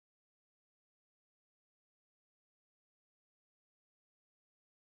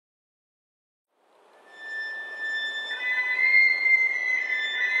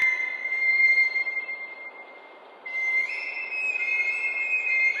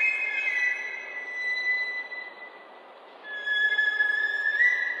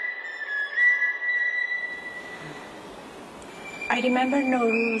I remember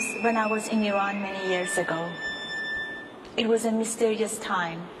Nowruz when I was in Iran many years ago. It was a mysterious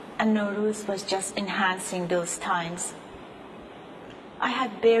time, and Nowruz was just enhancing those times. I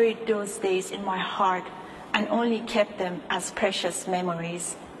had buried those days in my heart and only kept them as precious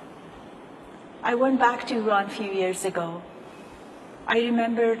memories. I went back to Iran a few years ago. I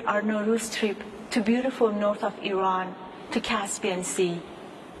remembered our Nowruz trip to beautiful north of Iran, to Caspian Sea,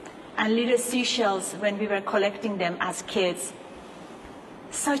 and little seashells when we were collecting them as kids.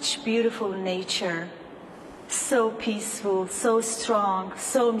 Such beautiful nature, so peaceful, so strong,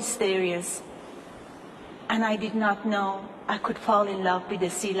 so mysterious. And I did not know I could fall in love with the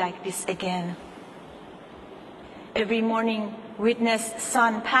sea like this again. Every morning, witness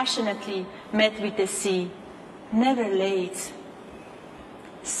sun passionately met with the sea, never late.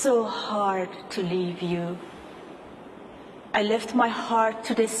 So hard to leave you. I left my heart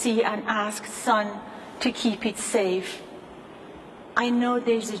to the sea and asked sun to keep it safe. I know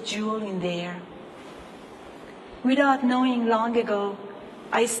there's a jewel in there. Without knowing long ago,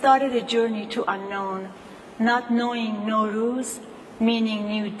 I started a journey to unknown, not knowing Nowruz, meaning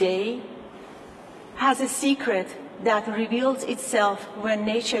new day, has a secret that reveals itself when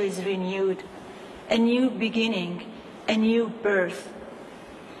nature is renewed, a new beginning, a new birth.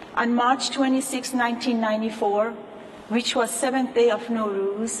 On March 26, 1994, which was 7th day of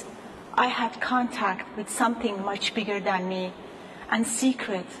Nowruz, I had contact with something much bigger than me, and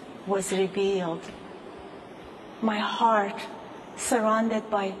secret was revealed. My heart surrounded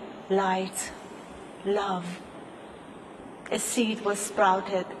by light, love. A seed was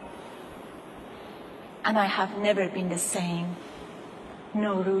sprouted, and I have never been the same.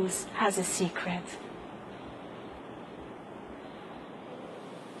 Nowruz has a secret.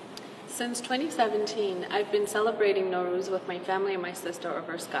 Since 2017, I've been celebrating Nowruz with my family and my sister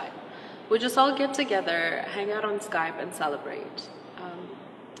over Skype. We just all get together, hang out on Skype, and celebrate.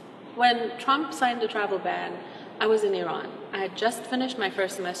 When Trump signed the travel ban, I was in Iran. I had just finished my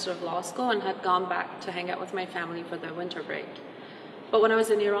first semester of law school and had gone back to hang out with my family for the winter break. But when I was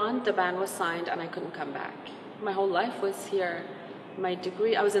in Iran, the ban was signed and I couldn't come back. My whole life was here.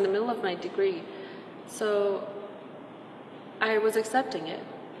 I was in the middle of my degree. So I was accepting it.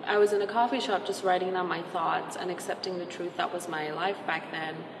 I was in a coffee shop just writing down my thoughts and accepting the truth that was my life back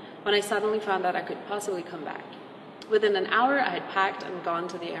then, when I suddenly found out I could possibly come back. Within an hour, I had packed and gone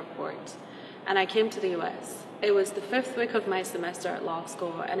to the airport, and I came to the US. It was the 5th week of my semester at law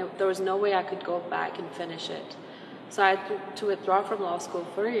school, and there was no way I could go back and finish it. So I had to withdraw from law school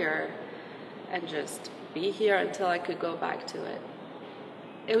for a year and just be here until I could go back to it.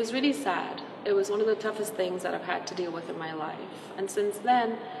 It was really sad. It was one of the toughest things that I've had to deal with in my life. And since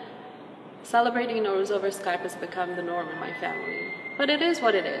then, celebrating Nowruz over Skype has become the norm in my family. But it is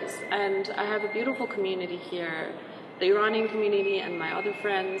what it is, and I have a beautiful community here, the Iranian community and my other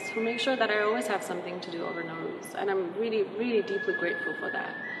friends, who make sure that I always have something to do over Nowruz, and I'm really, really deeply grateful for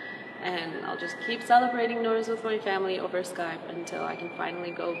that. And I'll just keep celebrating Nowruz with my family over Skype until I can finally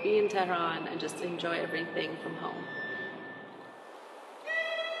go be in Tehran and just enjoy everything from home.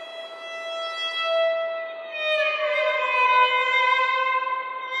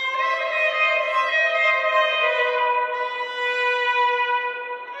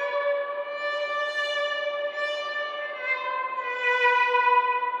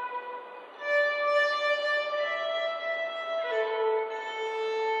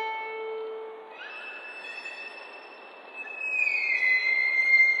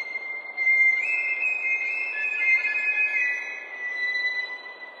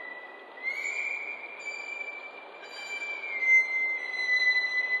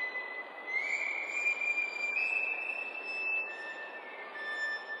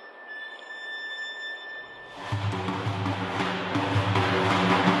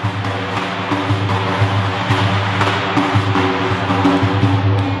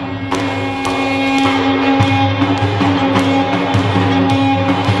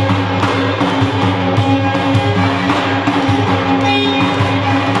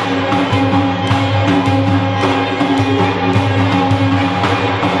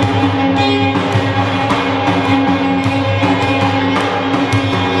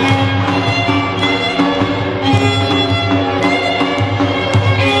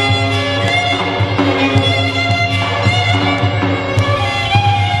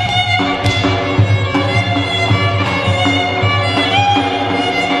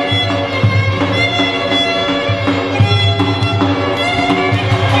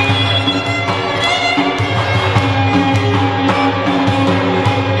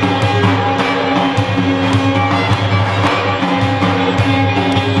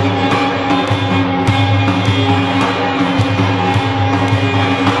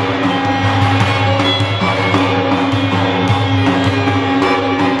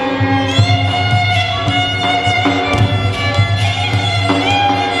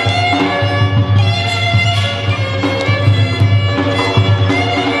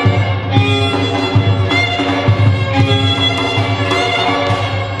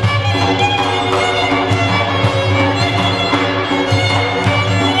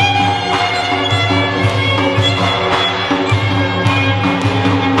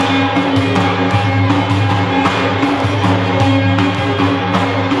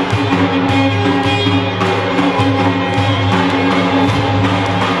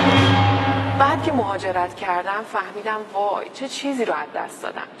 اومدم فهمیدم وای چه چیزی رو از دست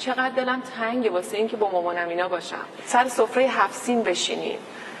دادم، چقدر دلم تنگه واسه این که با مامانم اینا باشم، سر سفره 7 سین بشینیم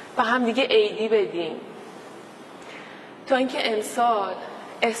و هم دیگه عیدی بدیم. تا اینکه امسال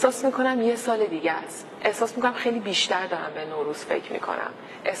احساس میکنم یه سال دیگه است، احساس میکنم خیلی بیشتر دارم به نوروز فکر میکنم،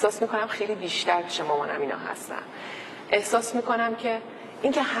 احساس میکنم خیلی بیشتر پیش مامانم اینا هستم، احساس میکنم که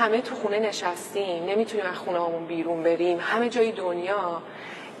اینکه همه تو خونه نشستیم نمیتونیم از خونه همون بیرون بریم، همه جای دنیا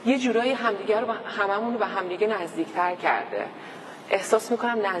یه جورایی همدیگه رو هممون رو به همدیگه نزدیکتر کرده. احساس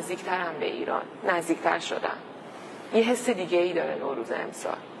میکنم نزدیکترم به ایران، نزدیکتر شدم. یه حس دیگه ای داره نوروز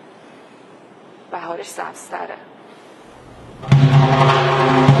امسال، بهارش سبزتره.